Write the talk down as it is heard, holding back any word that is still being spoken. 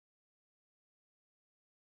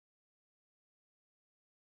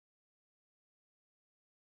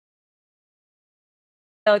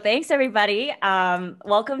So thanks everybody.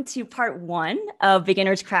 Welcome to part one of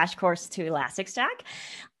Beginner's Crash Course to Elasticstack.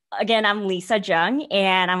 Again, I'm Lisa Jung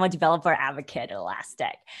and I'm a developer advocate at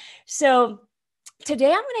Elastic. So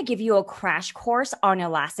today I'm going to give you a crash course on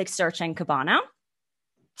Elasticsearch and Kibana.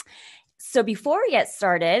 So before we get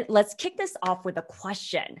started, let's kick this off with a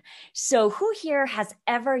question. So who here has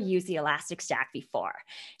ever used the Elasticstack before?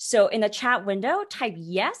 So in the chat window, type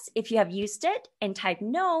yes if you have used it and type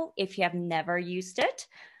no if you have never used it.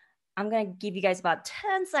 I'm going to give you guys about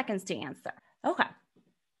 10 seconds to answer. Okay.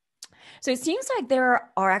 So it seems like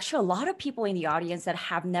there are actually a lot of people in the audience that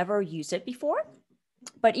have never used it before.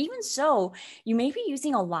 But even so, you may be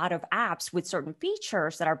using a lot of apps with certain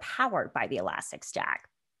features that are powered by the Elasticstack.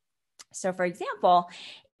 So for example,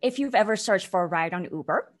 if you've ever searched for a ride on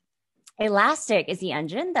Uber, Elastic is the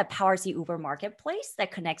engine that powers the Uber marketplace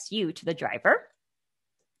that connects you to the driver.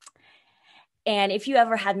 And if you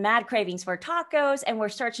ever had mad cravings for tacos and were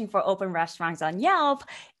searching for open restaurants on Yelp,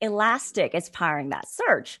 Elastic is powering that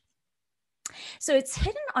search. So it's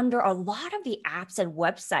hidden under a lot of the apps and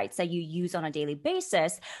websites that you use on a daily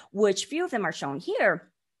basis, which few of them are shown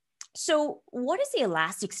here. So what is the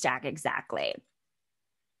Elasticstack exactly?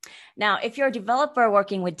 Now, if you're a developer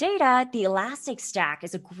working with data, the Elasticstack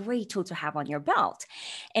is a great tool to have on your belt.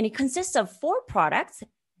 And it consists of 4 products: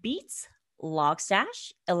 Beats,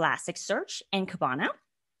 Logstash, Elasticsearch, and Kibana.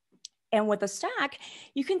 And with a stack,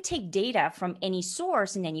 you can take data from any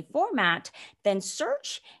source in any format, then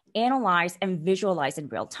search, analyze, and visualize in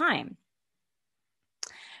real time.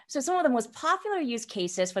 So some of the most popular use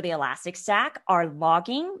cases for the Elasticstack are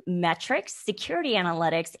logging, metrics, security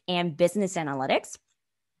analytics, and business analytics.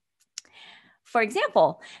 For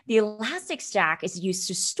example, the Elasticstack is used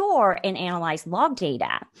to store and analyze log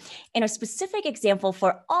data. In a specific example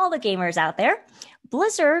for all the gamers out there,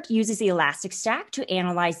 Blizzard uses the Elasticstack to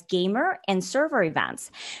analyze gamer and server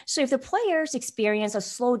events. So if the players experience a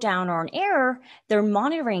slowdown or an error, their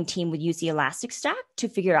monitoring team would use the Elasticstack to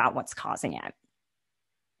figure out what's causing it.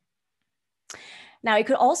 Now, it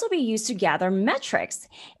could also be used to gather metrics.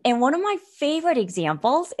 And one of my favorite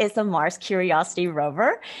examples is the Mars Curiosity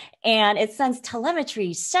rover. And it sends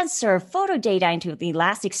telemetry, sensor, photo data into the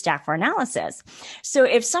Elasticstack for analysis. So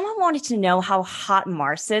if someone wanted to know how hot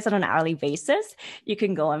Mars is on an hourly basis, you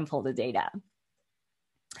can go and pull the data.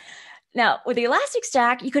 Now, with the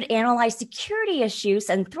Elasticstack, you could analyze security issues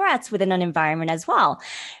and threats within an environment as well.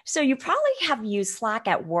 So you probably have used Slack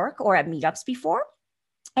at work or at meetups before.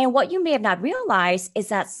 And what you may have not realized is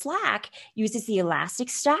that Slack uses the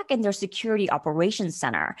Elasticstack in their security operations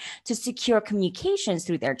center to secure communications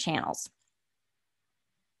through their channels.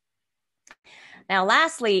 Now,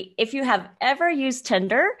 lastly, if you have ever used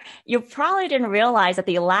Tinder, you probably didn't realize that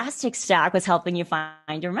the Elasticstack was helping you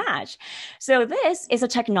find your match. So this is a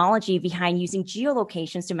technology behind using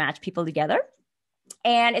geolocations to match people together.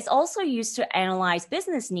 And it's also used to analyze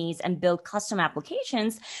business needs and build custom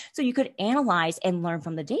applications so you could analyze and learn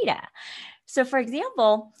from the data. So for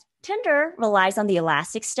example, Tinder relies on the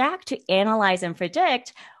Elasticstack to analyze and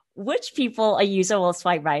predict which people a user will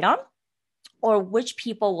swipe right on, or which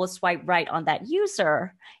people will swipe right on that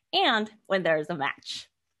user, and when there is a match.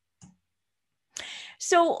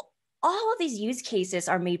 So all of these use cases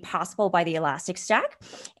are made possible by the Elasticstack.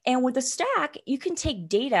 And with the stack, you can take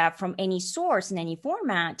data from any source in any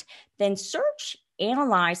format, then search,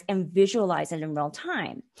 analyze, and visualize it in real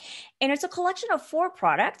time. And it's a collection of 4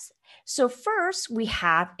 products. So first, we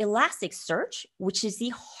have Elasticsearch, which is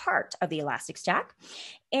the heart of the Elasticstack.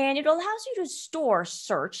 And it allows you to store,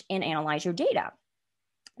 search, and analyze your data.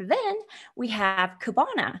 Then we have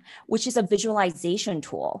Kibana, which is a visualization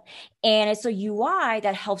tool. And it's a UI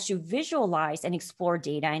that helps you visualize and explore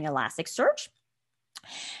data in Elasticsearch.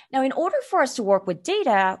 Now, in order for us to work with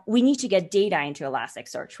data, we need to get data into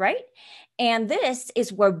Elasticsearch, right? And this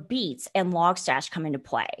is where Beats and Logstash come into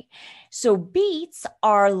play. So Beats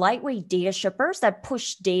are lightweight data shippers that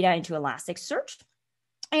push data into Elasticsearch.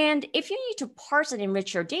 And if you need to parse and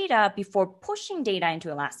enrich your data before pushing data into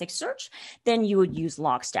Elasticsearch, then you would use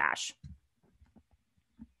Logstash.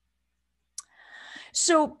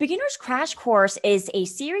 So Beginner's Crash Course is a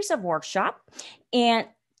series of workshops, and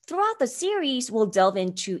throughout the series, we'll delve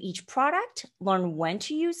into each product, learn when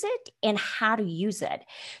to use it, and how to use it.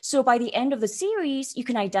 So by the end of the series, you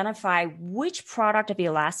can identify which product of the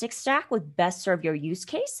Elasticstack would best serve your use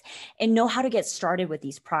case and know how to get started with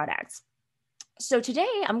these products. So today,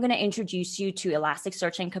 I'm going to introduce you to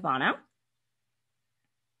Elasticsearch and Kibana.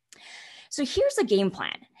 So here's the game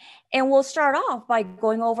plan. And we'll start off by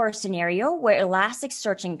going over a scenario where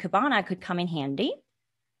Elasticsearch and Kibana could come in handy.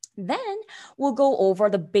 Then we'll go over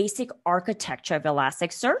the basic architecture of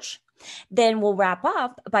Elasticsearch. Then we'll wrap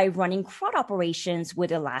up by running CRUD operations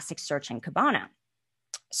with Elasticsearch and Kibana.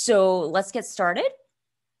 So let's get started.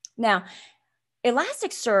 Now,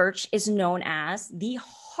 Elasticsearch is known as the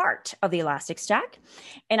heart of the Elastic Stack.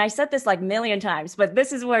 And I said this like a million times, but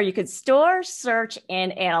this is where you could store, search,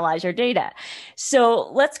 and analyze your data. So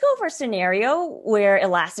let's go over a scenario where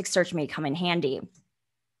Elasticsearch may come in handy.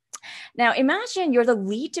 Now, imagine you're the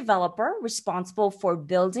lead developer responsible for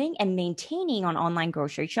building and maintaining an online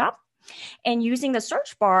grocery shop. And using the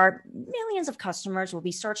search bar, millions of customers will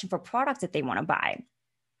be searching for products that they want to buy.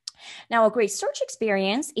 Now, a great search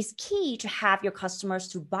experience is key to have your customers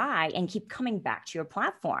to buy and keep coming back to your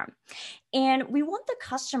platform. And we want the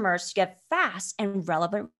customers to get fast and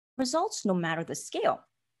relevant results no matter the scale.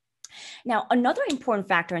 Now, another important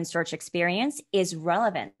factor in search experience is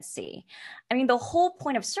relevancy. I mean, the whole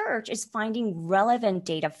point of search is finding relevant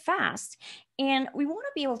data fast, and we want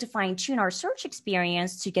to be able to fine-tune our search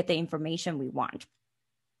experience to get the information we want.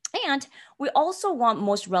 And we also want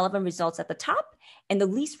most relevant results at the top and the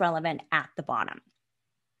least relevant at the bottom.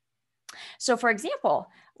 So for example,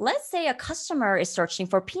 let's say a customer is searching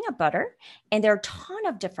for peanut butter and there are a ton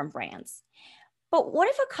of different brands. But what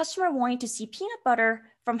if a customer wanted to see peanut butter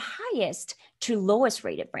from highest to lowest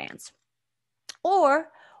rated brands? Or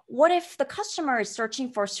what if the customer is searching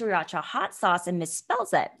for sriracha hot sauce and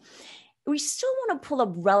misspells it? We still want to pull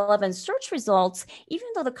up relevant search results, even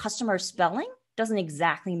though the customer's spelling doesn't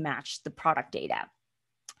exactly match the product data.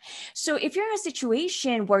 So if you're in a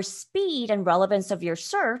situation where speed and relevance of your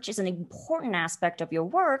search is an important aspect of your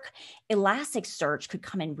work, Elasticsearch could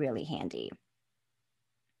come in really handy.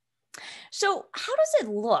 So how does it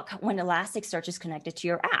look when Elasticsearch is connected to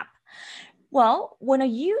your app? Well, when a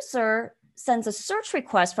user sends a search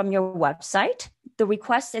request from your website, the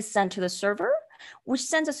request is sent to the server, which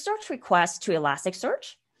sends a search request to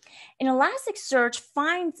Elasticsearch. And Elasticsearch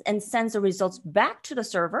finds and sends the results back to the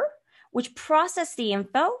server, which processes the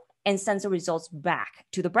info and sends the results back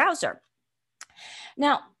to the browser.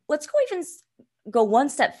 Now, let's go one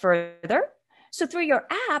step further. So through your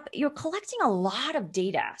app, you're collecting a lot of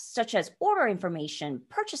data, such as order information,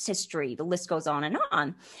 purchase history, the list goes on. And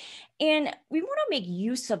we want to make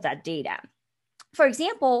use of that data. For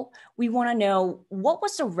example, we want to know what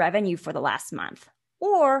was the revenue for the last month,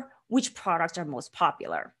 or which products are most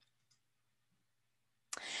popular.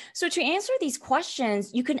 So to answer these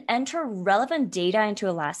questions, you can enter relevant data into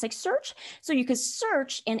Elasticsearch, so you can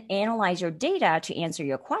search and analyze your data to answer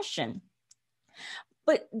your question.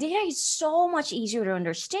 But data is so much easier to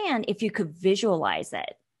understand if you could visualize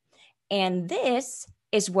it. And this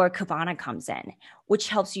is where Kibana comes in, which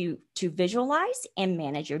helps you to visualize and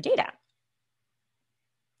manage your data.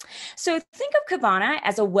 So think of Kibana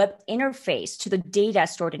as a web interface to the data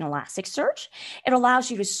stored in Elasticsearch. It allows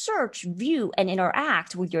you to search, view, and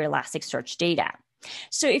interact with your Elasticsearch data.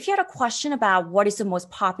 So if you had a question about what is the most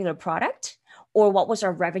popular product or what was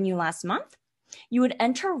our revenue last month, you would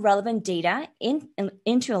enter relevant data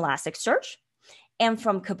into Elasticsearch, and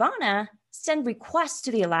from Kibana, send requests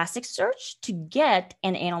to the Elasticsearch to get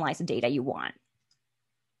and analyze the data you want.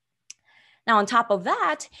 Now, on top of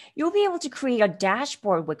that, you'll be able to create a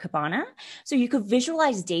dashboard with Kibana, so you could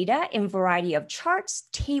visualize data in a variety of charts,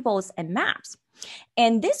 tables, and maps.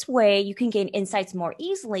 And this way, you can gain insights more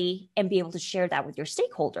easily and be able to share that with your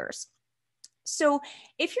stakeholders. So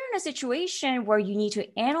if you're in a situation where you need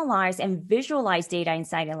to analyze and visualize data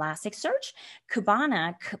inside Elasticsearch,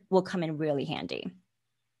 Kibana will come in really handy.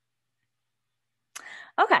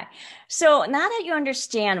 Okay, so now that you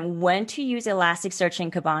understand when to use Elasticsearch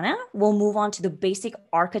and Kibana, we'll move on to the basic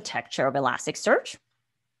architecture of Elasticsearch.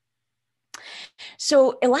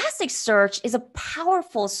 So Elasticsearch is a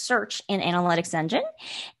powerful search and analytics engine,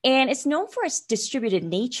 and it's known for its distributed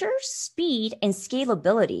nature, speed, and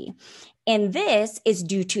scalability. And this is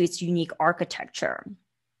due to its unique architecture.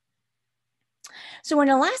 So when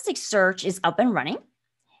Elasticsearch is up and running,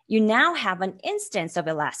 you now have an instance of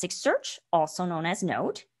Elasticsearch, also known as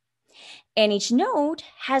node. And each node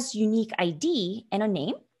has unique ID and a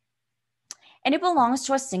name, and it belongs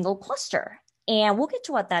to a single cluster. And we'll get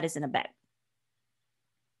to what that is in a bit.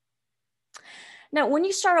 Now, when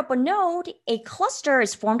you start up a node, a cluster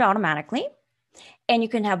is formed automatically, and you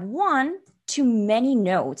can have one to many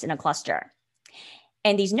nodes in a cluster.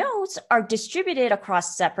 And these nodes are distributed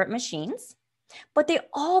across separate machines, but they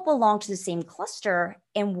all belong to the same cluster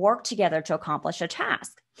and work together to accomplish a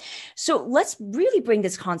task. So let's really bring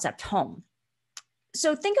this concept home.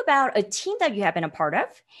 So think about a team that you have been a part of,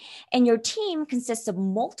 and your team consists of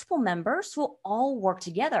multiple members who all work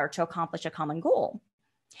together to accomplish a common goal.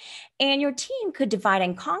 And your team could divide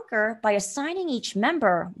and conquer by assigning each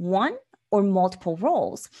member one or multiple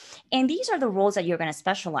roles. And these are the roles that you're going to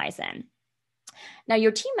specialize in. Now,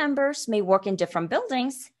 your team members may work in different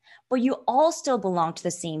buildings, but you all still belong to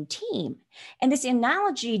the same team. And this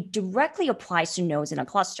analogy directly applies to nodes in a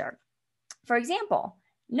cluster. For example,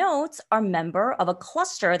 nodes are member of a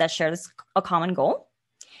cluster that shares a common goal,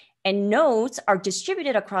 and nodes are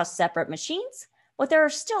distributed across separate machines, but they're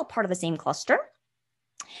still part of the same cluster.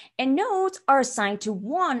 And nodes are assigned to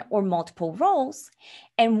one or multiple roles,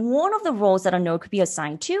 and one of the roles that a node could be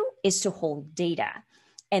assigned to is to hold data.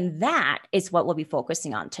 And that is what we'll be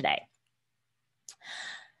focusing on today.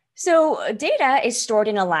 So data is stored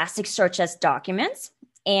in Elasticsearch as documents,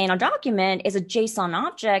 and a document is a JSON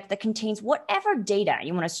object that contains whatever data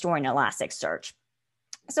you want to store in Elasticsearch.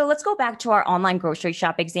 So let's go back to our online grocery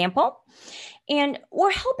shop example. And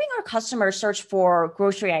we're helping our customers search for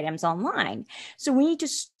grocery items online. So we need to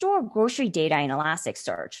store grocery data in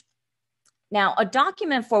Elasticsearch. Now, a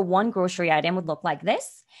document for one grocery item would look like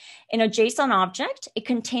this. In a JSON object, it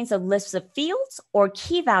contains a list of fields or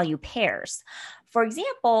key value pairs. For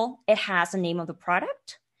example, it has the name of the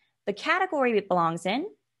product, the category it belongs in,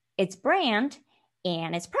 its brand,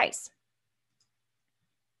 and its price.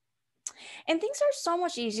 And things are so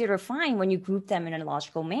much easier to find when you group them in a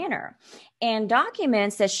logical manner. And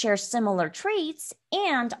documents that share similar traits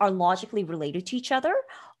and are logically related to each other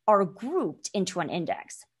are grouped into an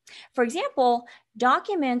index. For example,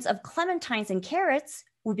 documents of clementines and carrots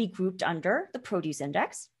would be grouped under the produce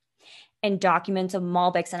index, and documents of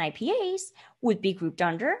Malbecs and IPAs would be grouped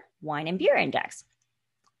under wine and beer index.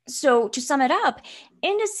 So to sum it up,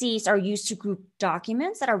 indices are used to group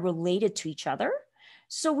documents that are related to each other,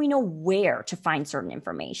 so we know where to find certain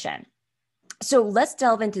information. So let's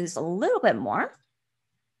delve into this a little bit more.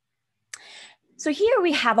 So here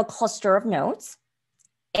we have a cluster of nodes,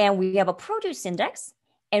 and we have a produce index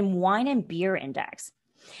and wine and beer index.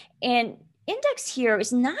 And index here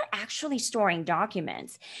is not actually storing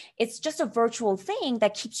documents. It's just a virtual thing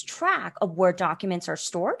that keeps track of where documents are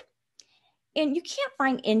stored. And you can't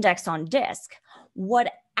find index on disk.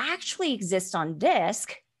 What actually exists on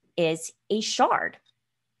disk is a shard.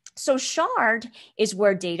 So shard is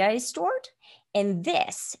where data is stored, and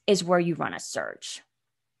this is where you run a search.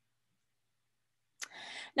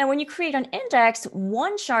 Now, when you create an index,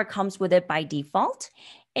 one shard comes with it by default,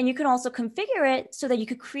 and you can also configure it so that you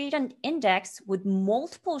could create an index with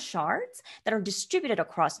multiple shards that are distributed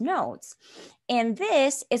across nodes. And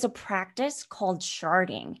this is a practice called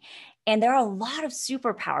sharding. And there are a lot of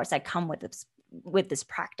superpowers that come with this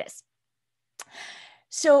practice.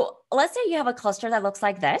 So let's say you have a cluster that looks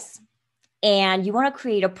like this, and you want to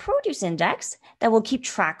create a produce index that will keep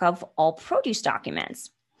track of all produce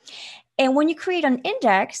documents. And when you create an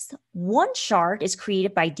index, one shard is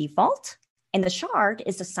created by default, and the shard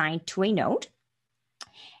is assigned to a node.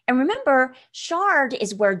 And remember, shard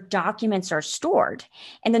is where documents are stored,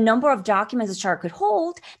 and the number of documents a shard could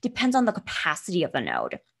hold depends on the capacity of the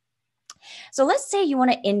node. So let's say you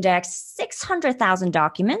want to index 600,000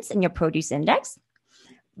 documents in your produce index,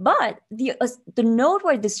 but the node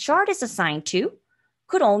where this shard is assigned to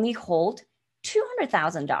could only hold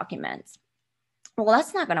 200,000 documents. Well,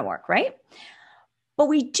 that's not going to work, right? But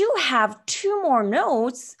we do have two more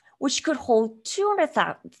nodes which could hold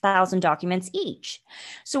 200,000 documents each.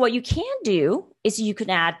 So what you can do is you can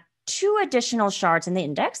add two additional shards in the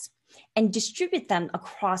index and distribute them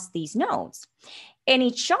across these nodes. And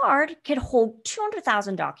each shard could hold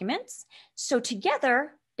 200,000 documents. So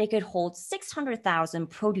together, they could hold 600,000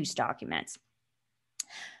 produce documents.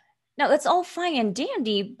 Now, that's all fine and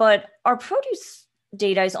dandy, but our produce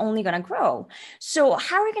data is only going to grow. So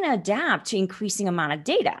how are we going to adapt to increasing amount of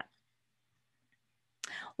data?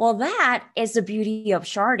 Well, that is the beauty of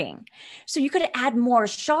sharding. So you could add more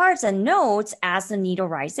shards and nodes as the need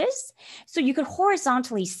arises. So you could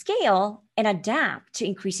horizontally scale and adapt to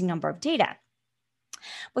increasing number of data.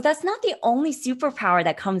 But that's not the only superpower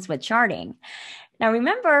that comes with sharding. Now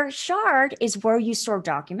remember, shard is where you store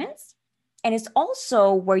documents, and it's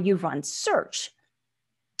also where you run search.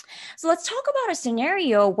 So let's talk about a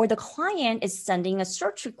scenario where the client is sending a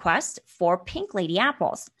search request for pink lady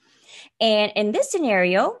apples. And in this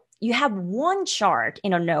scenario, you have one shard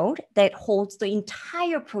in a node that holds the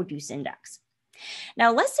entire produce index.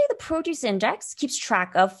 Now, let's say the produce index keeps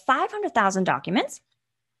track of 500,000 documents,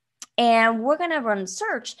 and we're going to run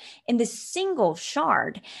search in this single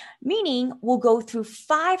shard, meaning we'll go through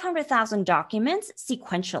 500,000 documents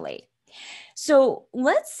sequentially. So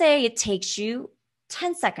let's say it takes you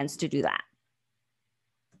 10 seconds to do that.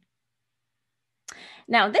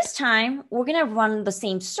 Now, this time, we're going to run the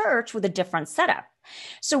same search with a different setup.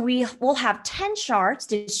 So we will have 10 shards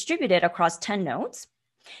distributed across 10 nodes,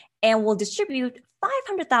 and we'll distribute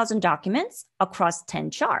 500,000 documents across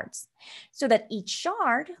 10 shards so that each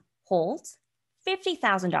shard holds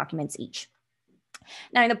 50,000 documents each.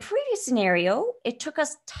 Now, in the previous scenario, it took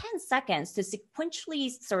us 10 seconds to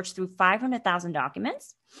sequentially search through 500,000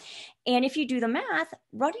 documents. And if you do the math,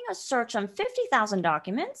 running a search on 50,000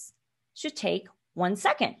 documents should take 1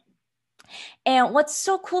 second. And what's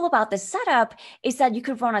so cool about this setup is that you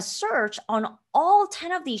could run a search on all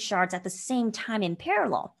 10 of these shards at the same time in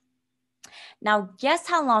parallel. Now, guess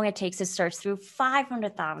how long it takes to search through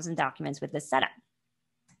 500,000 documents with this setup?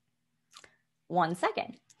 1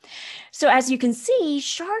 second. So as you can see,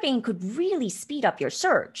 sharding could really speed up your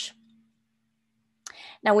search.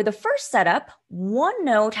 Now, with the first setup, one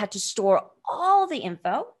node had to store all the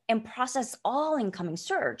info and process all incoming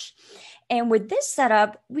search. And with this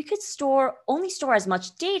setup, we could only store as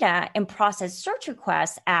much data and process search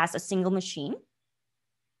requests as a single machine.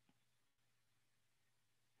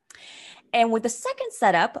 And with the second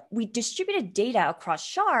setup, we distributed data across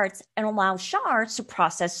shards and allowed shards to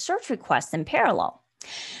process search requests in parallel.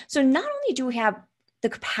 So not only do we have the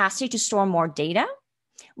capacity to store more data,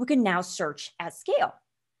 we can now search at scale.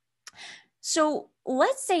 So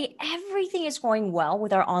let's say everything is going well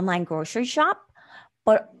with our online grocery shop,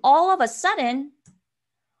 but all of a sudden,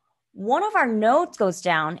 one of our nodes goes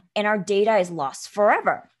down and our data is lost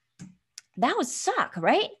forever. That would suck,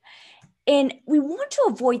 right? And we want to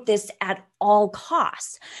avoid this at all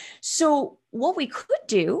costs. So what we could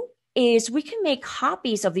do is we can make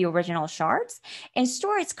copies of the original shards and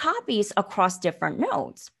store its copies across different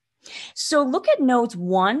nodes. So look at nodes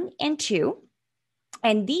 1 and 2.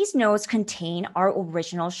 And these nodes contain our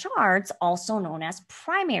original shards, also known as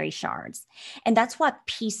primary shards. And that's what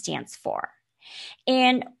P stands for.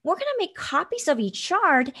 And we're going to make copies of each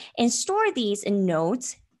shard and store these in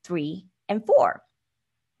nodes 3 and 4.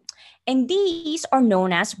 And these are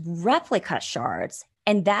known as replica shards.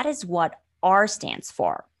 And that is what R stands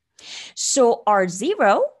for. So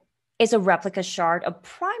R0 is a replica shard of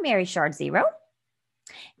primary shard 0.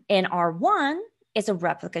 And R1 is a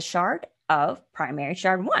replica shard of primary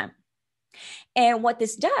shard 1. And what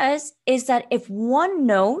this does is that if one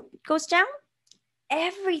node goes down,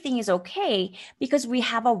 everything is okay because we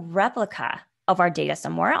have a replica of our data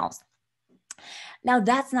somewhere else. Now,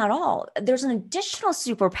 that's not all. There's an additional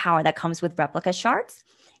superpower that comes with replica shards,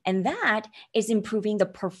 and that is improving the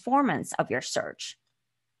performance of your search.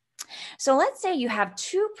 So let's say you have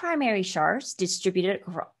 2 primary shards distributed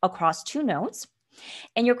across 2 nodes,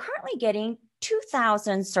 and you're currently getting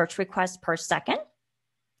 2,000 search requests per second.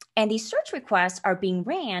 And these search requests are being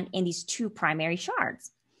ran in these 2 primary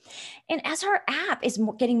shards. And as our app is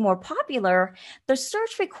getting more popular, the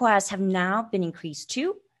search requests have now been increased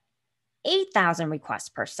to 8,000 requests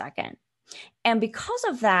per second. And because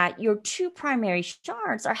of that, your 2 primary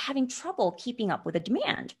shards are having trouble keeping up with the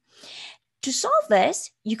demand. To solve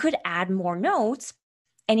this, you could add more nodes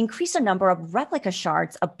and increase the number of replica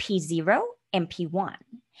shards of P0 and P1.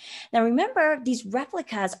 Now remember, these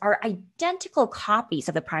replicas are identical copies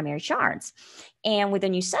of the primary shards. And with the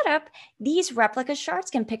new setup, these replica shards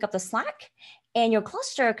can pick up the slack and your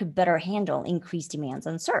cluster could better handle increased demands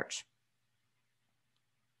on search.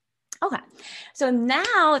 Okay, so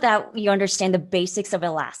now that you understand the basics of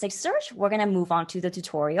Elasticsearch, we're going to move on to the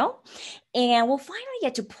tutorial and we'll finally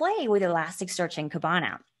get to play with Elasticsearch and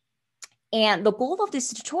Kibana. And the goal of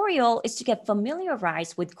this tutorial is to get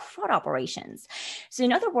familiarized with CRUD operations. So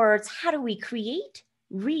in other words, how do we create,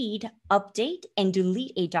 read, update, and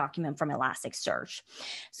delete a document from Elasticsearch?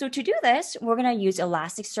 So to do this, we're going to use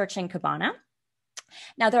Elasticsearch and Kibana.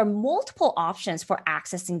 Now, there are multiple options for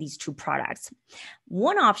accessing these 2 products.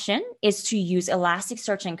 One option is to use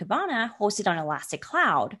Elasticsearch and Kibana hosted on Elastic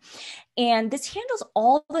Cloud. And this handles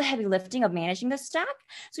all the heavy lifting of managing the stack,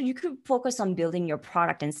 so you could focus on building your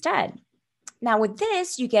product instead. Now, with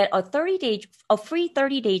this, you get a free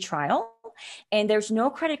 30-day trial, and there's no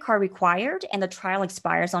credit card required, and the trial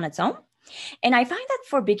expires on its own. And I find that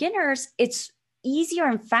for beginners, it's easier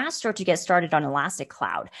and faster to get started on Elastic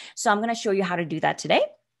Cloud. So I'm going to show you how to do that today.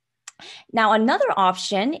 Now, another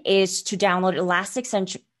option is to download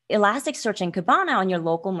Elasticsearch and Kibana on your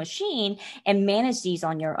local machine and manage these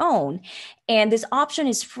on your own. And this option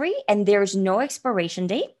is free and there's no expiration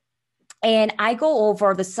date. And I go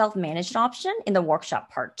over the self-managed option in the workshop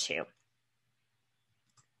part 2.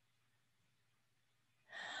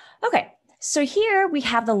 Okay. So here we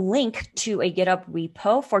have the link to a GitHub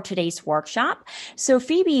repo for today's workshop. So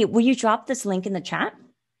Phoebe, will you drop this link in the chat?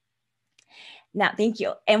 Now, thank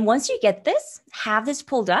you. And once you get this, have this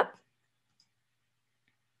pulled up.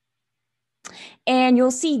 And you'll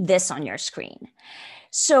see this on your screen.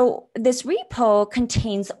 So this repo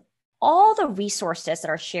contains all the resources that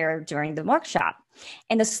are shared during the workshop.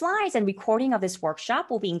 And the slides and recording of this workshop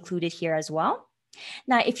will be included here as well.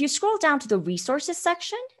 Now, if you scroll down to the resources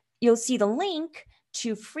section, you'll see the link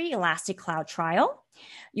to free Elastic Cloud trial.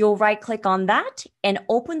 You'll right-click on that and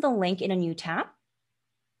open the link in a new tab.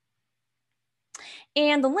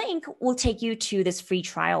 And the link will take you to this free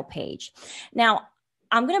trial page. Now,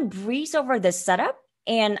 I'm going to breeze over this setup,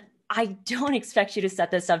 and I don't expect you to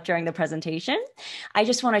set this up during the presentation. I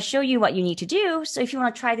just want to show you what you need to do. So if you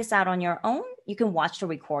want to try this out on your own, you can watch the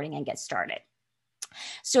recording and get started.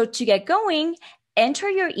 So to get going, enter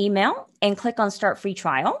your email and click on Start Free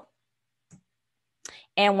Trial.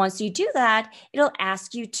 And once you do that, it'll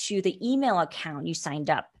ask you to the email account you signed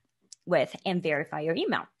up with and verify your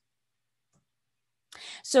email.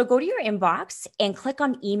 So go to your inbox and click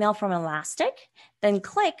on Email from Elastic, then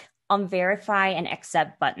click on Verify and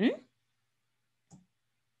Accept button.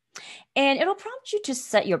 And it'll prompt you to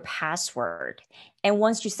set your password. And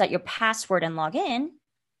once you set your password and log in,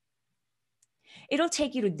 it'll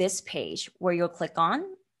take you to this page where you'll click on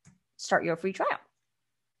Start Your Free Trial.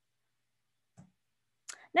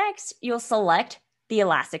 Next, you'll select the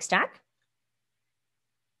Elastic Stack.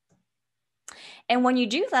 And when you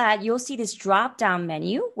do that, you'll see this drop-down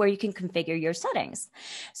menu where you can configure your settings.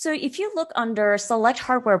 So if you look under Select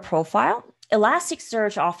Hardware Profile,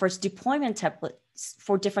 Elasticsearch offers deployment templates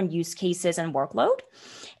for different use cases and workload.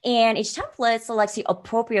 And each template selects the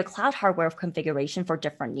appropriate cloud hardware configuration for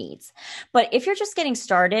different needs. But if you're just getting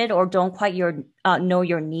started or don't quite know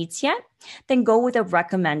your needs yet, then go with a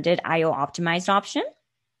recommended IO optimized option.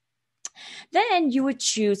 Then you would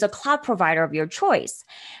choose a cloud provider of your choice.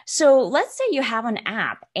 So let's say you have an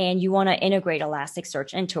app and you want to integrate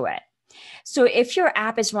Elasticsearch into it. So if your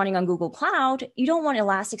app is running on Google Cloud, you don't want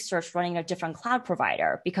Elasticsearch running a different cloud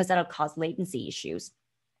provider because that'll cause latency issues.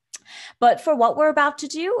 But for what we're about to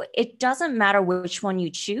do, it doesn't matter which one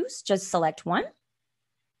you choose, just select one.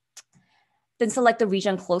 Then select the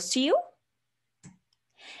region close to you.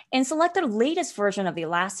 And select the latest version of the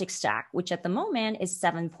Elastic Stack, which at the moment is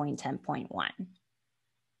 7.10.1.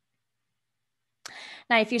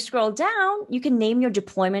 Now, if you scroll down, you can name your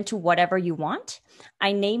deployment to whatever you want.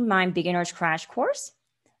 I named mine Beginner's Crash Course.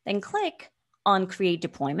 Then click on Create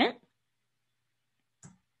Deployment.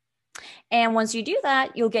 And once you do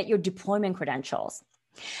that, you'll get your deployment credentials.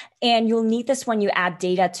 And you'll need this when you add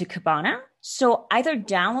data to Kibana. So either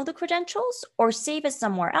download the credentials or save it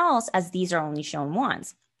somewhere else, as these are only shown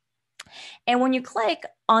once. And when you click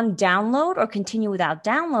on download or continue without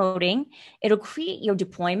downloading, it'll create your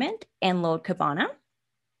deployment and load Kibana.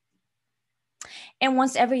 And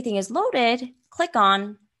once everything is loaded, click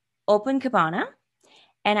on open Kibana.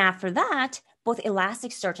 And after that, both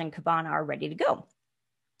Elasticsearch and Kibana are ready to go.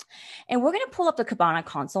 And we're going to pull up the Kibana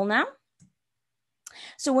console now.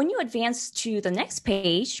 So when you advance to the next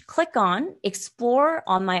page, click on Explore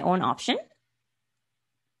on My Own option.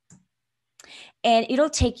 And it'll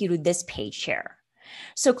take you to this page here.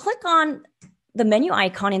 So click on the menu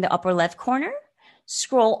icon in the upper left corner,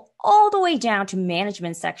 scroll all the way down to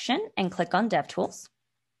Management section and click on DevTools.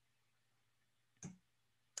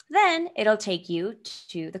 Then it'll take you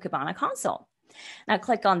to the Kibana console. Now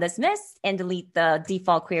click on Dismiss and delete the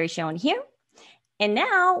default query shown here. And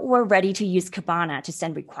now we're ready to use Kibana to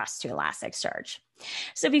send requests to Elasticsearch.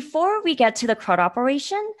 So before we get to the CRUD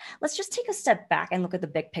operation, let's just take a step back and look at the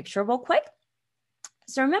big picture real quick.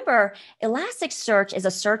 So remember, Elasticsearch is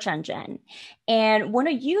a search engine. And when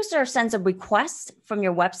a user sends a request from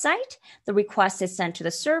your website, the request is sent to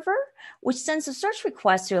the server, which sends a search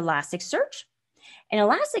request to Elasticsearch. And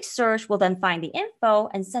Elasticsearch will then find the info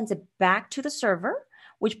and sends it back to the server,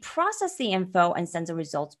 which processes the info and sends the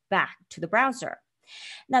results back to the browser.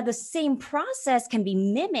 Now, the same process can be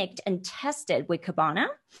mimicked and tested with Kibana,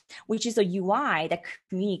 which is a UI that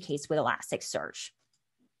communicates with Elasticsearch.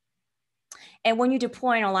 And when you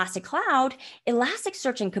deploy an Elastic Cloud,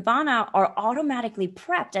 Elasticsearch and Kibana are automatically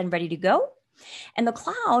prepped and ready to go. And the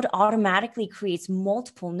cloud automatically creates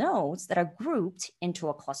multiple nodes that are grouped into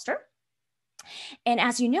a cluster. And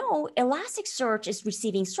as you know, Elasticsearch is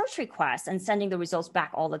receiving search requests and sending the results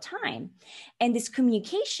back all the time. And this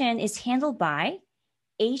communication is handled by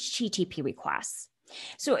HTTP requests.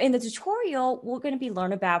 So in the tutorial, we're going to be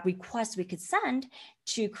learning about requests we could send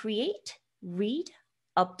to create, read,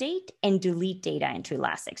 update, and delete data into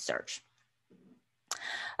Elasticsearch.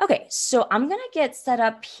 Okay, so I'm going to get set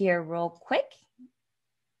up here real quick.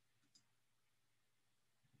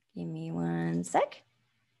 Give me one sec.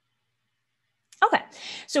 Okay,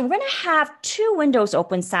 so we're going to have two windows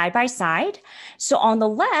open side by side. So on the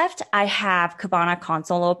left, I have Kibana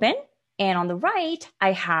console open, and on the right,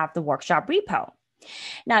 I have the workshop repo.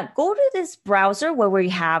 Now go to this browser where we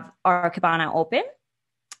have our Kibana open.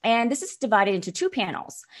 And this is divided into two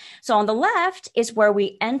panels. So on the left is where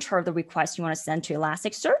we enter the request you want to send to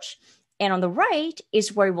Elasticsearch. And on the right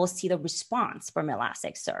is where we'll see the response from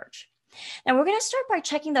Elasticsearch. Now we're going to start by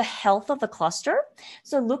checking the health of the cluster.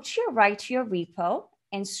 So look to your right to your repo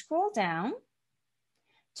and scroll down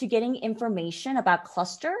to getting information about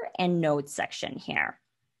cluster and node section here.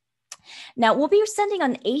 Now we'll be sending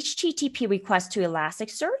an HTTP request to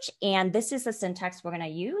Elasticsearch, and this is the syntax we're going to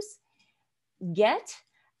use. Get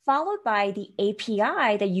followed by the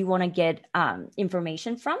API that you want to get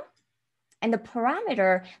information from, and the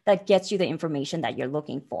parameter that gets you the information that you're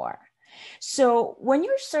looking for. So when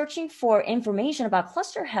you're searching for information about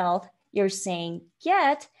cluster health, you're saying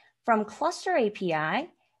get from cluster API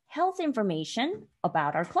health information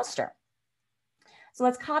about our cluster. So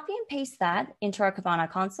let's copy and paste that into our Kibana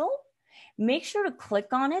console. Make sure to click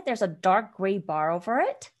on it. There's a dark gray bar over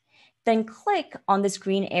it. Then click on this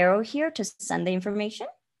green arrow here to send the information.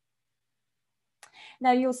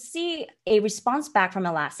 Now you'll see a response back from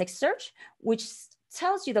Elasticsearch, which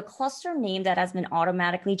tells you the cluster name that has been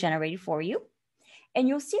automatically generated for you. And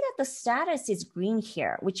you'll see that the status is green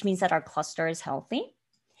here, which means that our cluster is healthy.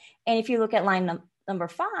 And if you look at line number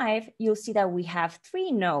 5, you'll see that we have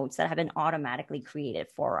 3 nodes that have been automatically created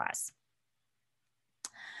for us.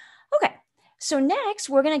 Okay, so next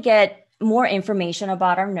we're going to get more information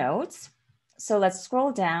about our nodes. So let's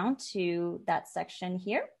scroll down to that section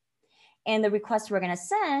here. And the request we're going to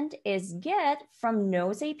send is get from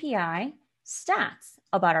nodes API stats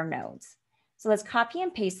about our nodes. So let's copy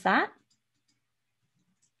and paste that.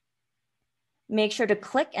 Make sure to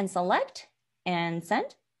click and select and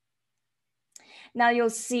send. Now you'll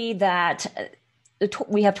see that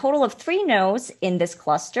we have a total of 3 nodes in this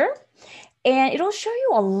cluster, and it'll show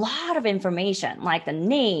you a lot of information like the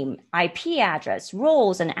name, IP address,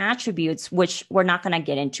 roles, and attributes, which we're not going to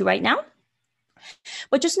get into right now.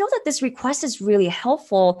 But just know that this request is really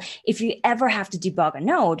helpful if you ever have to debug a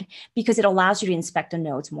node, because it allows you to inspect the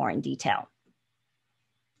nodes more in detail.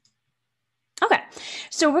 Okay,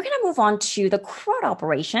 so we're going to move on to the CRUD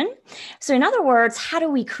operation. So in other words, how do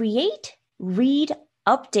we create, read,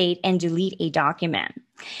 update, and delete a document?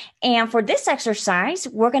 And for this exercise,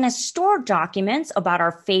 we're going to store documents about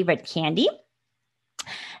our favorite candy.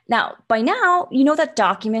 Now, by now, you know that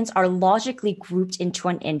documents are logically grouped into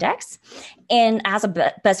an index. And as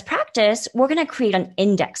a best practice, we're going to create an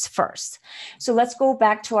index first. So let's go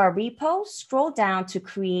back to our repo, scroll down to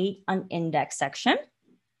create an index section.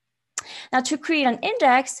 Now, to create an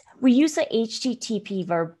index, we use the HTTP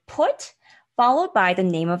verb put, followed by the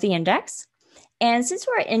name of the index. And since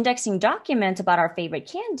we're indexing documents about our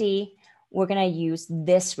favorite candy, we're going to use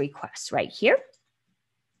this request right here.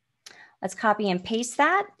 Let's copy and paste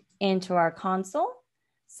that into our console,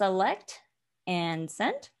 select, and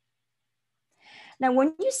send. Now,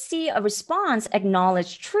 when you see a response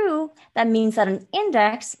acknowledge true, that means that an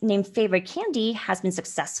index named favorite candy has been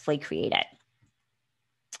successfully created.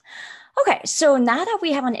 Okay, so now that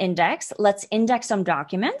we have an index, let's index some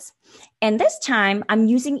documents. And this time, I'm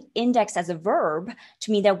using index as a verb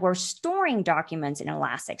to mean that we're storing documents in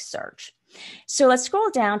Elasticsearch. So let's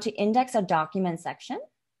scroll down to index a document section.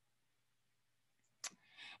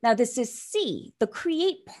 Now, this is C, the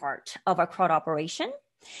create part of a CRUD operation.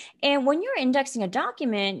 And when you're indexing a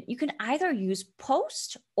document, you can either use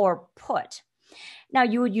post or put. Now,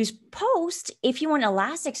 you would use post if you want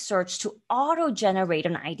Elasticsearch to auto-generate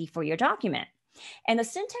an ID for your document. And the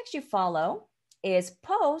syntax you follow is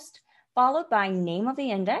post followed by name of the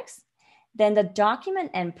index, then the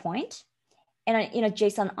document endpoint. And in a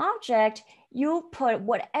JSON object, you'll put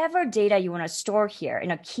whatever data you want to store here in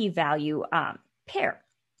a key value pair.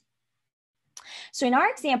 So in our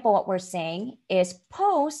example, what we're saying is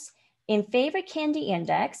post in favorite candy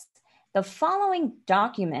index, the following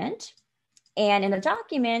document. And in the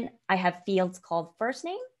document, I have fields called first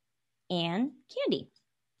name and candy.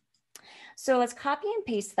 So let's copy and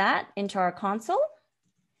paste that into our console.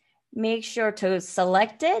 Make sure to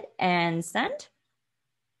select it and send.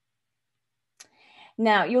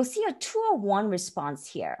 Now you'll see a 201 response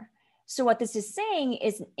here. So what this is saying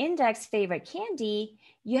is an index favorite candy,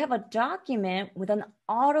 you have a document with an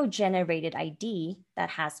auto-generated ID that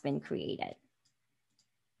has been created.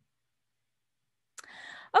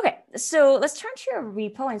 Okay, so let's turn to your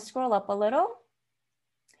repo and scroll up a little.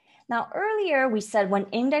 Now, earlier we said when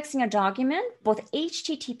indexing a document, both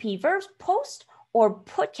HTTP verbs post or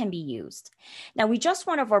put can be used. Now, we just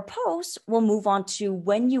went over post. We'll move on to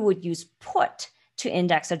when you would use put to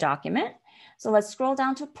index a document. So let's scroll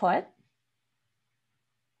down to put.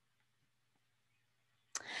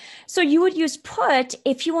 So you would use put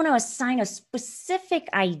if you want to assign a specific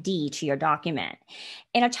ID to your document.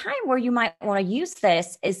 In a time where you might want to use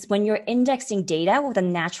this is when you're indexing data with a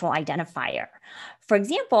natural identifier. For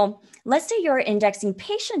example, let's say you're indexing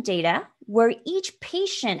patient data where each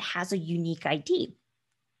patient has a unique ID.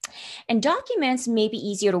 And documents may be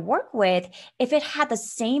easier to work with if it had the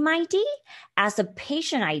same ID as the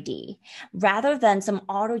patient ID rather than some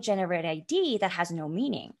auto-generated ID that has no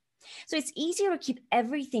meaning. So it's easier to keep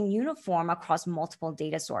everything uniform across multiple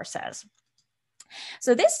data sources.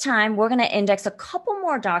 So this time we're going to index a couple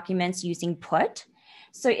more documents using put.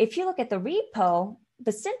 So if you look at the repo,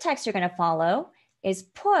 the syntax you're going to follow is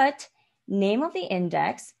put name of the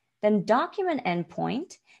index, then document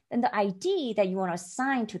endpoint, then the ID that you want to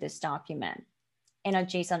assign to this document. In a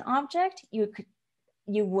JSON object, you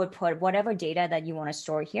would put whatever data that you want to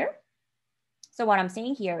store here. So what I'm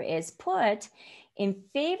saying here is put in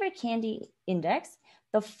favorite candy index,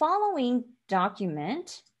 the following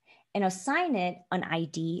document and assign it an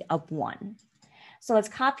ID of 1. So let's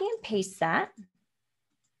copy and paste that.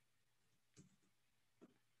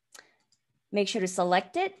 Make sure to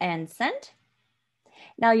select it and send.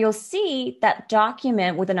 Now you'll see that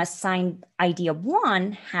document with an assigned ID of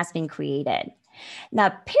 1 has been created. Now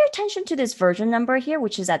pay attention to this version number here,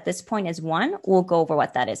 which is at this point is 1. We'll go over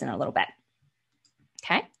what that is in a little bit.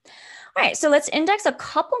 Okay. All right, so let's index a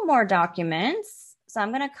couple more documents. So I'm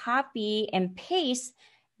going to copy and paste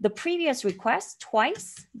the previous request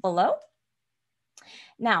twice below.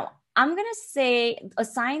 Now I'm going to say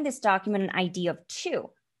assign this document an ID of 2.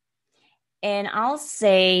 And I'll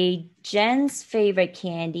say Jen's favorite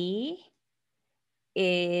candy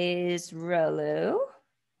is Rolu.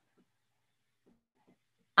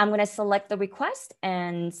 I'm going to select the request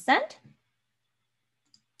and send.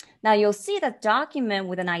 Now you'll see that document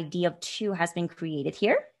with an ID of 2 has been created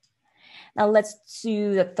here. Now let's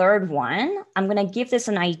do the third one. I'm going to give this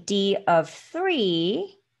an ID of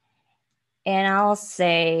 3. And I'll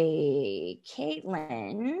say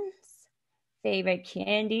Caitlin's favorite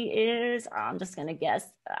candy is, I'm just going to guess,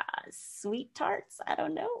 sweet tarts. I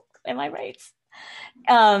don't know. Am I right?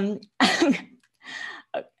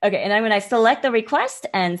 Okay, and then when I select the request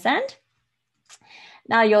and send,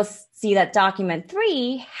 now you'll see that document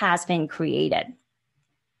 3 has been created.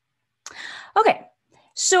 Okay,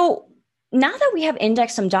 so now that we have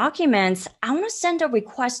indexed some documents, I want to send a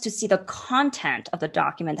request to see the content of the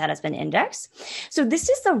document that has been indexed. So this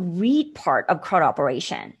is the read part of CRUD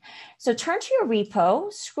operation. So turn to your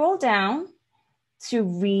repo, scroll down to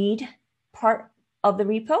read part of the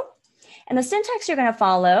repo. And the syntax you're going to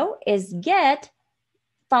follow is get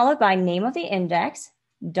followed by name of the index,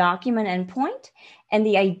 document endpoint, and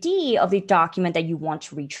the ID of the document that you want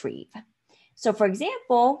to retrieve. So for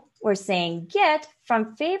example, we're saying get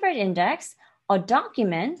from favorite index a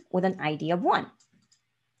document with an ID of 1.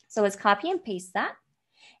 So let's copy and paste that.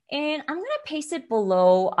 And I'm going to paste it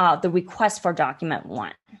below the request for document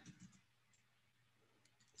 1.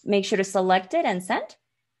 Make sure to select it and send.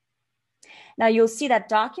 Now you'll see that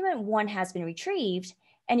document 1 has been retrieved.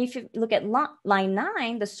 And if you look at line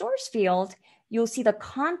 9, the source field, you'll see the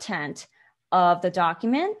content of the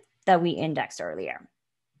document that we indexed earlier.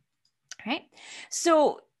 All right.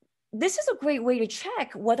 So this is a great way to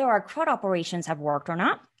check whether our CRUD operations have worked or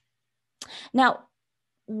not. Now,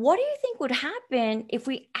 what do you think would happen if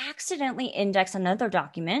we accidentally index another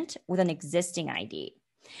document with an existing ID?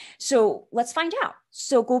 So let's find out.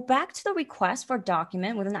 So go back to the request for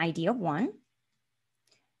document with an ID of 1.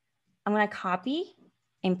 I'm going to copy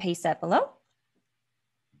and paste that below.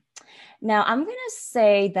 Now I'm going to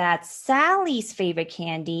say that Sally's favorite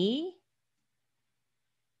candy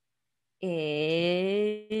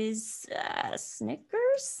is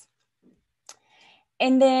Snickers.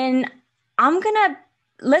 And then I'm going to,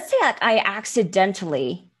 let's say I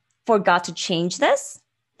accidentally forgot to change this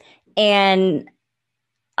and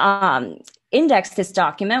index this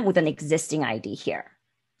document with an existing ID here.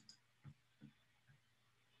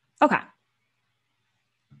 Okay.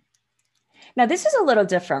 Now this is a little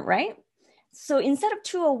different, right? So instead of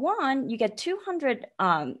 201, you get 200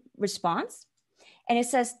 response. And it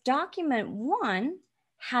says document 1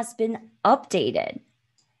 has been updated.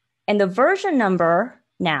 And the version number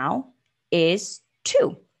now is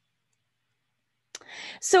 2.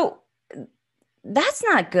 So that's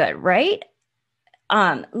not good, right?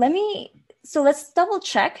 Let's double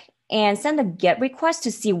check and send a GET request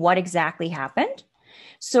to see what exactly happened.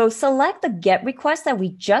 So select the GET request that we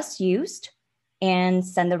just used and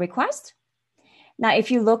send the request. Now,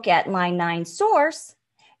 if you look at line 9 source,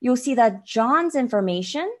 you'll see that John's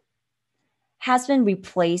information has been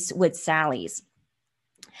replaced with Sally's.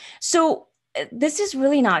 So this is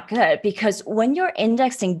really not good because when you're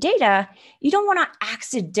indexing data, you don't want to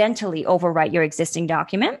accidentally overwrite your existing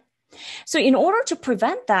document. So in order to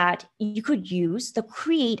prevent that, you could use the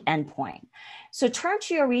create endpoint. So turn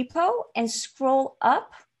to your repo and scroll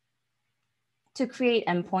up to create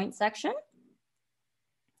endpoint section.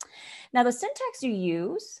 Now the syntax you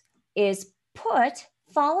use is put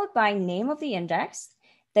followed by name of the index,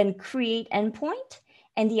 then create endpoint,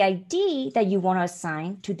 and the ID that you want to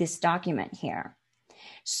assign to this document here.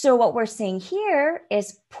 So what we're saying here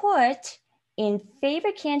is put in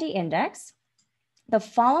favorite candy index, the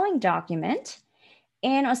following document,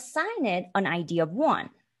 and assign it an ID of 1.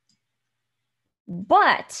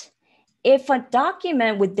 But if a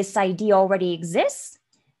document with this ID already exists,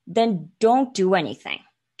 then don't do anything.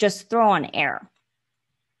 Just throw an error.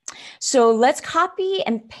 So let's copy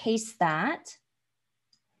and paste that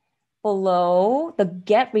below the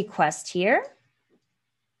get request here.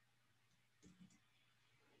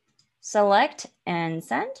 Select and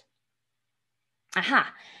send.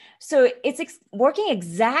 Aha. So it's working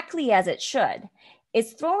exactly as it should.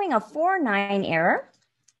 It's throwing a 4.9 error.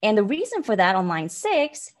 And the reason for that on line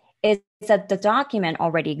 6 is that the document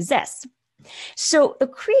already exists. So the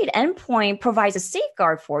create endpoint provides a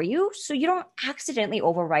safeguard for you so you don't accidentally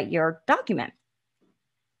overwrite your document.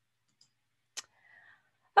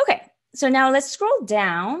 Okay, so now let's scroll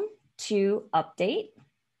down to update.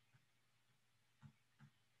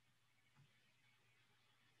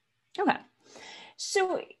 Okay,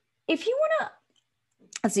 so if you want to,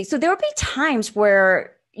 let's see, so there will be times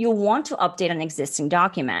where you'll want to update an existing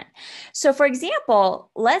document. So for example,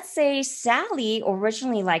 let's say Sally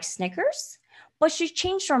originally liked Snickers, but she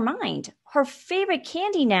changed her mind. Her favorite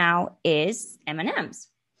candy now is M&Ms.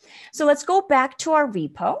 So let's go back to our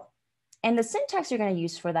repo. And the syntax you're going to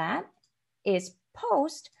use for that is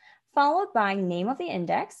post followed by name of the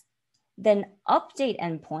index, then update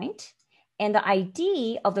endpoint, and the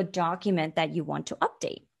ID of the document that you want to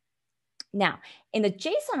update. Now, in the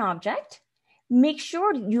JSON object, make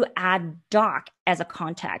sure you add doc as a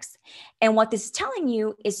context. And what this is telling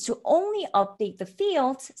you is to only update the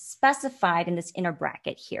fields specified in this inner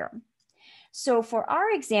bracket here. So for our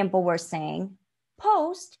example, we're saying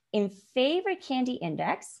post in favorite candy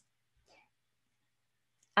index.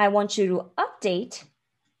 I want you to update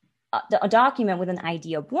a document with an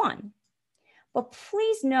ID of 1. But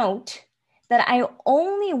please note that I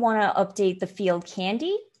only want to update the field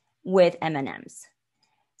candy with M&Ms.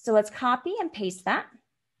 So let's copy and paste that.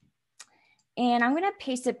 And I'm going to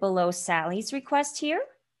paste it below Sally's request here.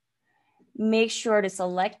 Make sure to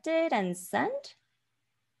select it and send.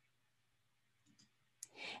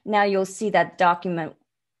 Now you'll see that document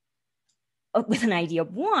with an ID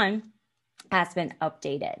of 1 has been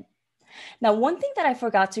updated. Now, one thing that I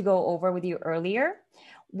forgot to go over with you earlier,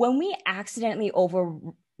 when we accidentally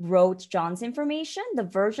overwrote John's information, the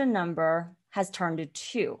version number has turned to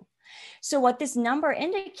 2. So what this number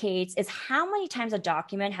indicates is how many times a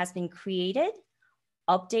document has been created,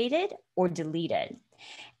 updated, or deleted.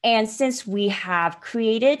 And since we have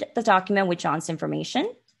created the document with John's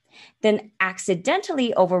information, then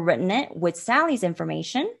accidentally overwritten it with Sally's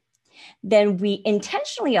information, then we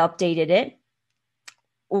intentionally updated it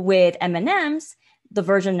with M&Ms, the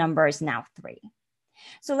version number is now 3.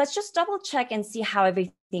 So let's just double check and see how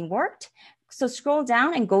everything worked. So scroll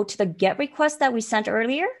down and go to the get request that we sent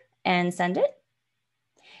earlier and send it.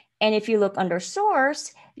 And if you look under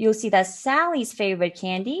source, you'll see that Sally's favorite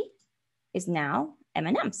candy is now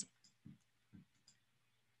M&Ms.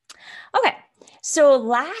 Okay, so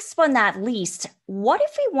last but not least, what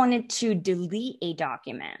if we wanted to delete a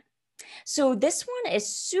document? So this one is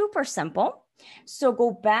super simple. So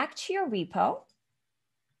go back to your repo.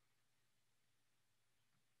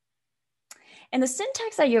 And the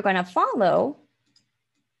syntax that you're going to follow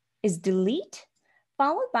is delete,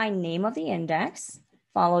 followed by name of the index,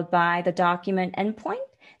 followed by the document endpoint,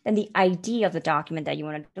 then the ID of the document that you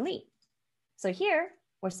want to delete. So here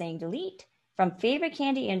we're saying delete from favorite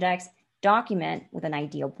candy index document with an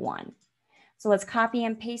ID of 1. So let's copy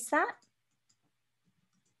and paste that.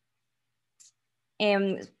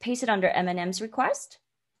 And paste it under M&M's request.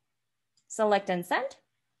 Select and send.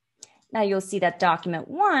 Now you'll see that document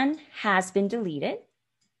 1 has been deleted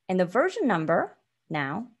and the version number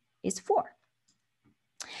now is 4.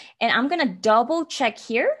 And I'm going to double check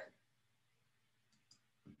here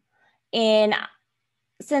and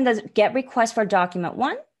send a get request for document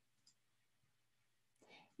 1.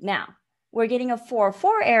 Now we're getting a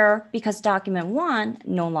 404 error because document 1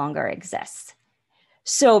 no longer exists.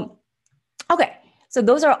 So, okay. So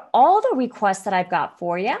those are all the requests that I've got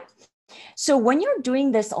for you. So when you're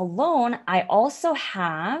doing this alone, I also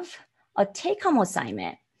have a take-home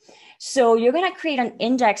assignment. So you're going to create an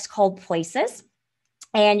index called places,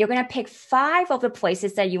 and you're going to pick 5 of the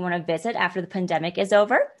places that you want to visit after the pandemic is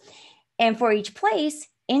over. And for each place,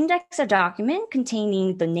 index a document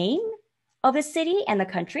containing the name of the city and the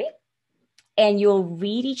country. And you'll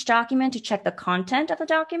read each document to check the content of the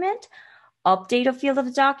document, update a field of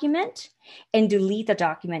the document, and delete the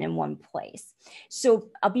document in one place. So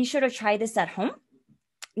I'll be sure to try this at home.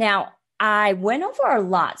 Now, I went over a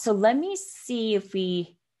lot, so let me see if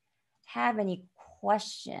we have any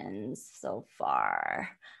questions so far.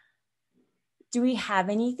 Do we have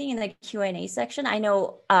anything in the Q&A section? I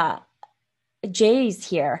know Jay's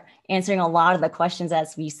here answering a lot of the questions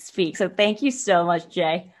as we speak. So thank you so much,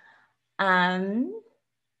 Jay.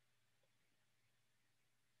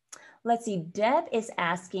 Let's see, Deb is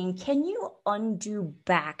asking, can you undo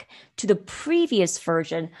back to the previous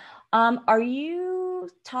version? Are you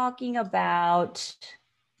talking about...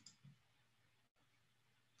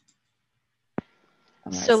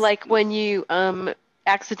 So like when you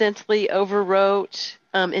accidentally overwrote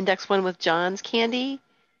index 1 with John's candy,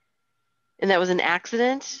 and that was an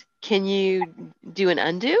accident, can you do an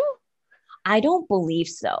undo? I don't believe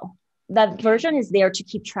so. That version is there to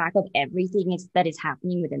keep track of everything that is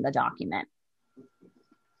happening within the document.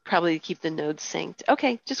 Probably to keep the nodes synced.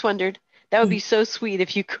 Okay, just wondered. That would be so sweet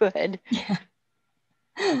if you could. Yeah.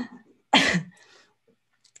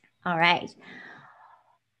 All right.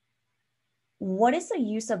 What is the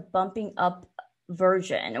use of bumping up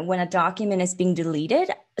version when a document is being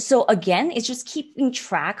deleted? So again, it's just keeping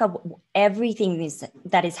track of everything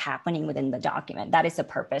that is happening within the document. That is the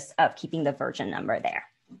purpose of keeping the version number there.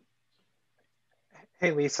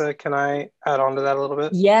 Hey, Lisa, can I add on to that a little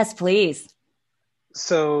bit? Yes, please.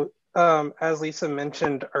 So as Lisa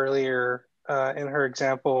mentioned earlier in her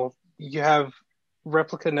example, you have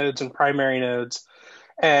replica nodes and primary nodes,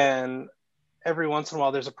 and every once in a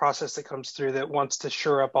while, there's a process that comes through that wants to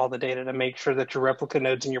shore up all the data to make sure that your replica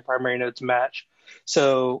nodes and your primary nodes match.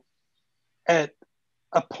 So at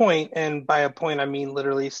a point, and by a point, I mean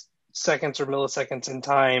literally seconds or milliseconds in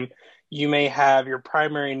time, you may have your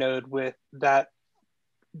primary node with that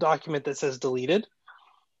document that says deleted.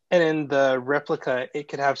 And in the replica, it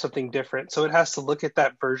could have something different. So it has to look at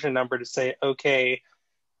that version number to say, okay,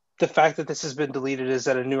 the fact that this has been deleted is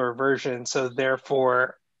at a newer version. So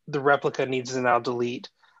therefore, the replica needs to now delete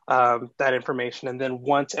that information. And then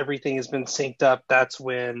once everything has been synced up, that's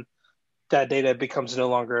when that data becomes no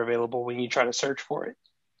longer available when you try to search for it.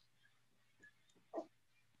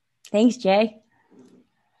 Thanks, Jay.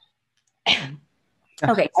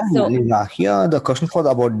 Okay, so here the question was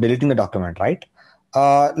about deleting the document, right?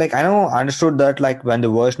 Like I understood that like when the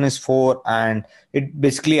version is 4 and it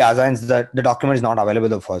basically assigns that the document is not available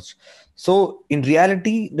the first. So in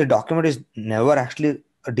reality, the document is never actually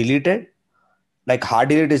deleted. Like hard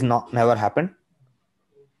delete is never happened.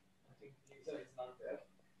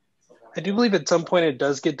 I do believe at some point it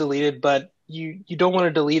does get deleted, but you don't want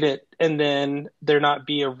to delete it and then there not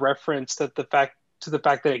be a reference that the fact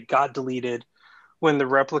that it got deleted when the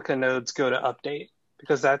replica nodes go to update,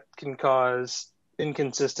 because that can cause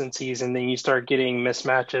inconsistencies and then you start getting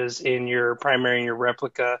mismatches in your primary and your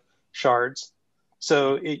replica shards.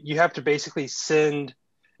 So you have to basically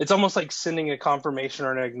it's almost like sending a confirmation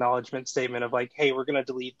or an acknowledgement statement of like, hey, we're going to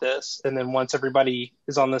delete this. And then once everybody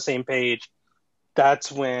is on the same page,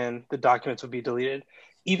 that's when the documents would be deleted,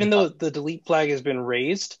 even though the delete flag has been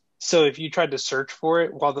raised. So if you tried to search for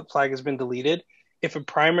it while the flag has been deleted, if a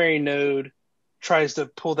primary node tries to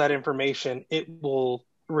pull that information, it will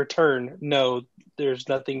return, no, there's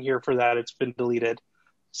nothing here for that. It's been deleted.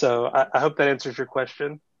 So I hope that answers your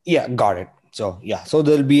question. Yeah, got it. So yeah, so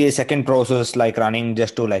there'll be a second process like running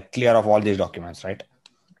just to like clear off all these documents, right?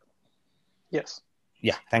 Yes.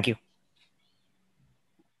 Yeah, thank you.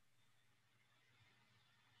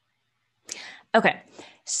 Okay,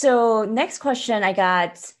 so next question I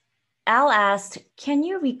got, Al asked, can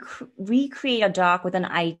you recreate a doc with an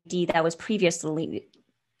ID that was previously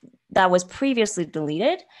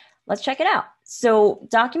deleted? Let's check it out. So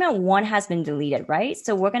document 1 has been deleted, right?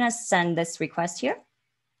 So we're going to send this request here.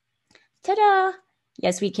 Ta-da!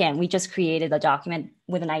 Yes, we can. We just created a document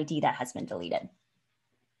with an ID that has been deleted.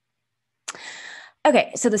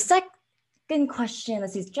 Okay, so the second question,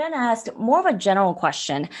 let's see, Jen asked, more of a general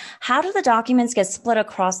question. How do the documents get split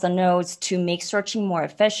across the nodes to make searching more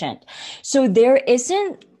efficient? So there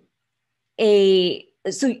isn't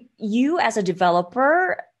so you as a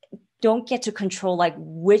developer don't get to control like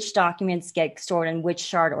which documents get stored in which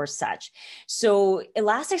shard or such. So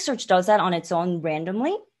Elasticsearch does that on its own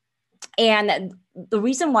randomly. And the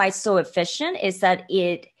reason why it's so efficient is that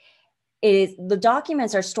it is the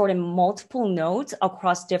documents are stored in multiple nodes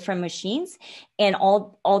across different machines, and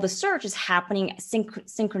all the search is happening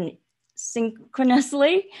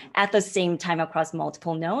synchronously at the same time across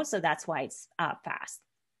multiple nodes. So that's why it's fast.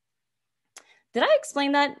 Did I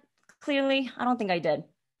explain that clearly? I don't think I did.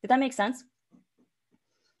 Did that make sense?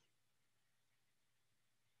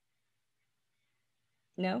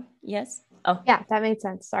 No? Yes? Oh. Yeah, that made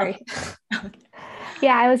sense. Sorry. Okay.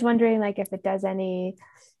 Yeah, I was wondering like if it does any,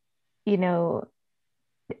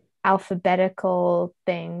 alphabetical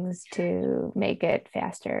things to make it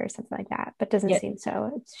faster or something like that, but doesn't seem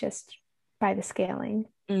so. It's just by the scaling.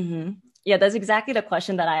 Mm-hmm. Yeah, that's exactly the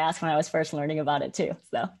question that I asked when I was first learning about it too.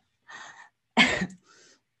 So,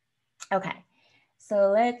 okay.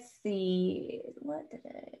 So let's see.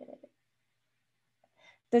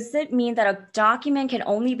 Does it mean that a document can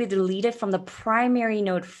only be deleted from the primary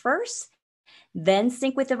node first, then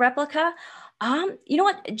sync with the replica? You know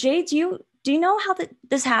what, Jay, do you know how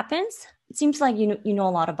this happens? It seems like you know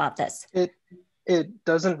a lot about this. It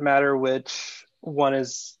doesn't matter which one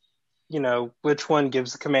is, which one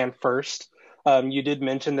gives the command first. You did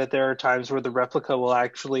mention that there are times where the replica will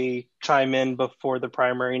actually chime in before the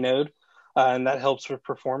primary node, and that helps with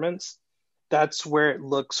performance. That's where it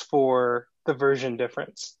looks for the version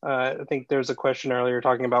difference. I think there's a question earlier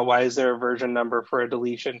talking about why is there a version number for a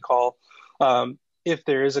deletion call? If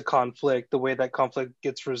there is a conflict, the way that conflict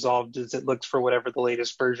gets resolved is it looks for whatever the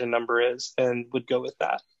latest version number is and would go with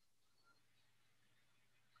that.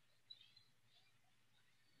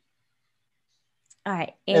 All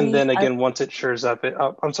right. And then again, once it shures up,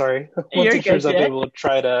 I'm sorry. Once it shures up, it will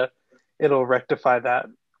it'll rectify that.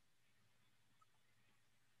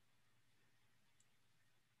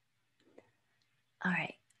 All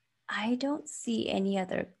right. I don't see any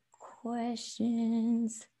other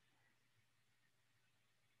questions.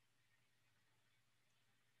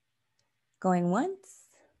 Going once?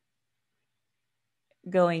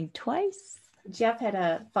 Going twice? Jeff had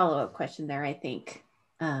a follow-up question there, I think.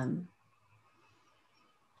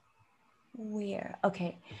 Where?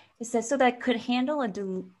 Okay. It says, so that could handle a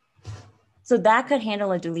delete. So that could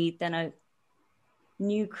handle a delete, then a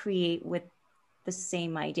new create with the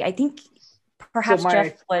same ID. I think perhaps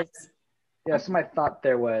Jeff was. Yeah, so my thought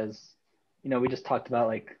there was, we just talked about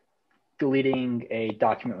like deleting a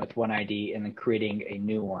document with one ID and then creating a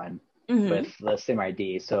new one with the same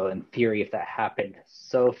ID. So in theory, if that happened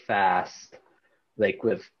so fast, like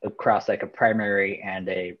with across like a primary and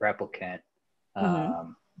a replicant,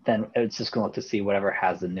 then it's just going to look to see whatever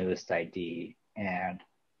has the newest ID and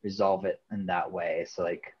resolve it in that way.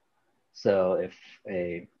 So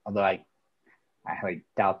although I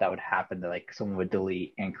doubt that would happen, that like someone would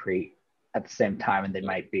delete and create at the same time, and they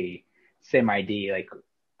might be same ID, like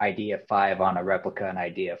ID of 5 on a replica and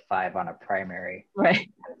ID of 5 on a primary. Right.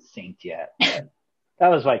 Haven't synced yet. That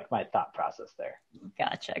was like my thought process there.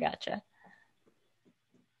 Gotcha.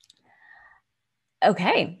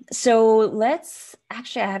 Okay, so I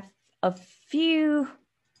have a few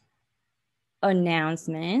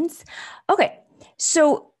announcements. Okay,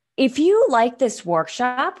 so if you like this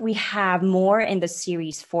workshop, we have more in the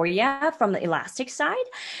series for you from the Elastic side.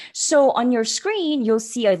 So on your screen, you'll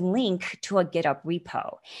see a link to a GitHub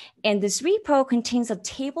repo. And this repo contains a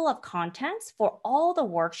table of contents for all the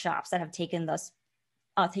workshops that have taken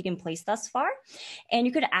place thus far. And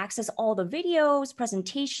you could access all the videos,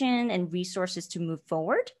 presentation, and resources to move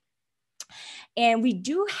forward. And we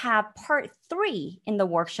do have part 3 in the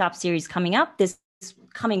workshop series coming up this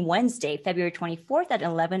coming Wednesday, February 24th at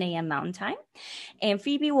 11 a.m. Mountain Time. And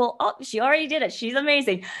Phoebe she already did it. She's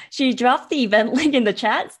amazing. She dropped the event link in the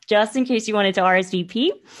chat just in case you wanted to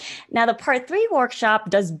RSVP. Now, the part 3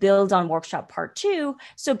 workshop does build on workshop part 2.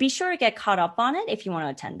 So be sure to get caught up on it if you want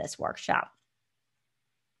to attend this workshop.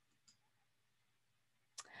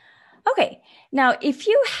 Okay, now if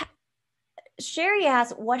you, Sherry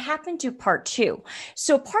asked, what happened to part 2?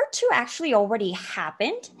 So part 2 actually already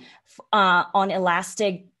happened on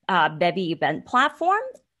Elastic Bevy event platform.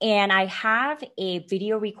 And I have a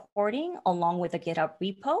video recording along with a GitHub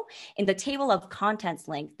repo in the table of contents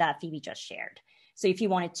link that Phoebe just shared. So if you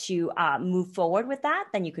wanted to move forward with that,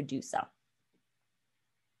 then you could do so.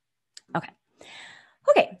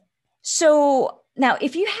 Okay, so now,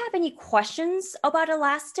 if you have any questions about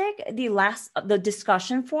Elastic, the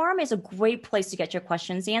discussion forum is a great place to get your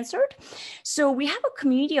questions answered. So we have a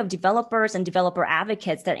community of developers and developer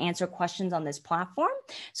advocates that answer questions on this platform.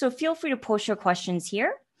 So feel free to post your questions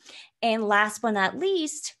here. And last but not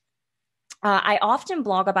least, I often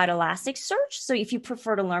blog about Elasticsearch. So if you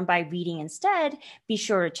prefer to learn by reading instead, be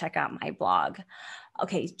sure to check out my blog.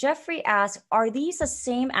 Okay, Jeffrey asks, are these the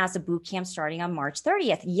same as the bootcamp starting on March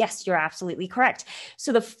 30th? Yes, you're absolutely correct.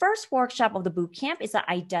 So the first workshop of the bootcamp is the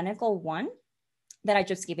identical one that I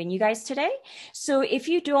just given you guys today. So if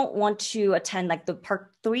you don't want to attend like the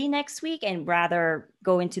part 3 next week and rather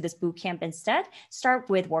go into this bootcamp instead, start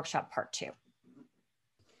with workshop part 2.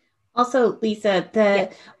 Also, Lisa, the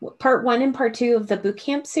part 1 and part 2 of the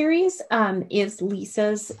bootcamp series is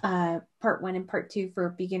Lisa's part 1 and part 2 for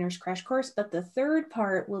beginners crash course, but the third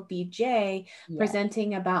part will be Jay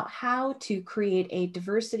presenting about how to create a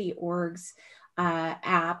diversity orgs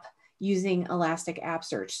app using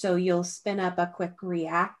Elasticsearch. So you'll spin up a quick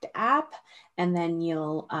React app, and then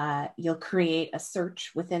you'll create a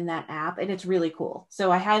search within that app, and it's really cool.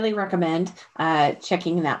 So I highly recommend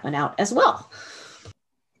checking that one out as well.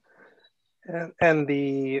 And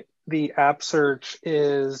the app search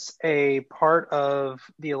is a part of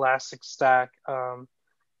the Elastic Stack. I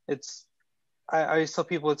always tell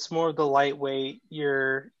people it's more of the lightweight.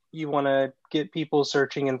 You want to get people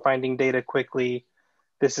searching and finding data quickly.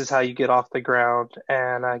 This is how you get off the ground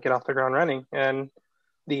and get off the ground running. And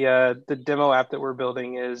the demo app that we're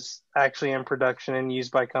building is actually in production and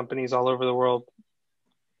used by companies all over the world,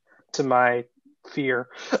 to my fear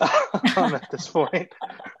at this point.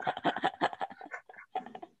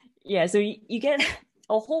 Yeah, so you get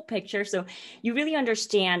a whole picture. So you really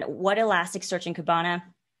understand what Elasticsearch and Kibana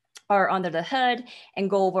are under the hood, and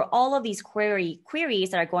go over all of these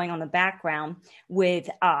queries that are going on in the background with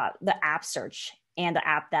the app search and the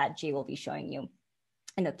app that Jay will be showing you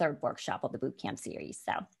in the third workshop of the bootcamp series.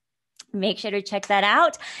 So make sure to check that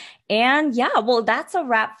out. And yeah, well, that's a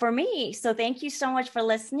wrap for me. So thank you so much for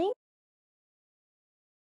listening.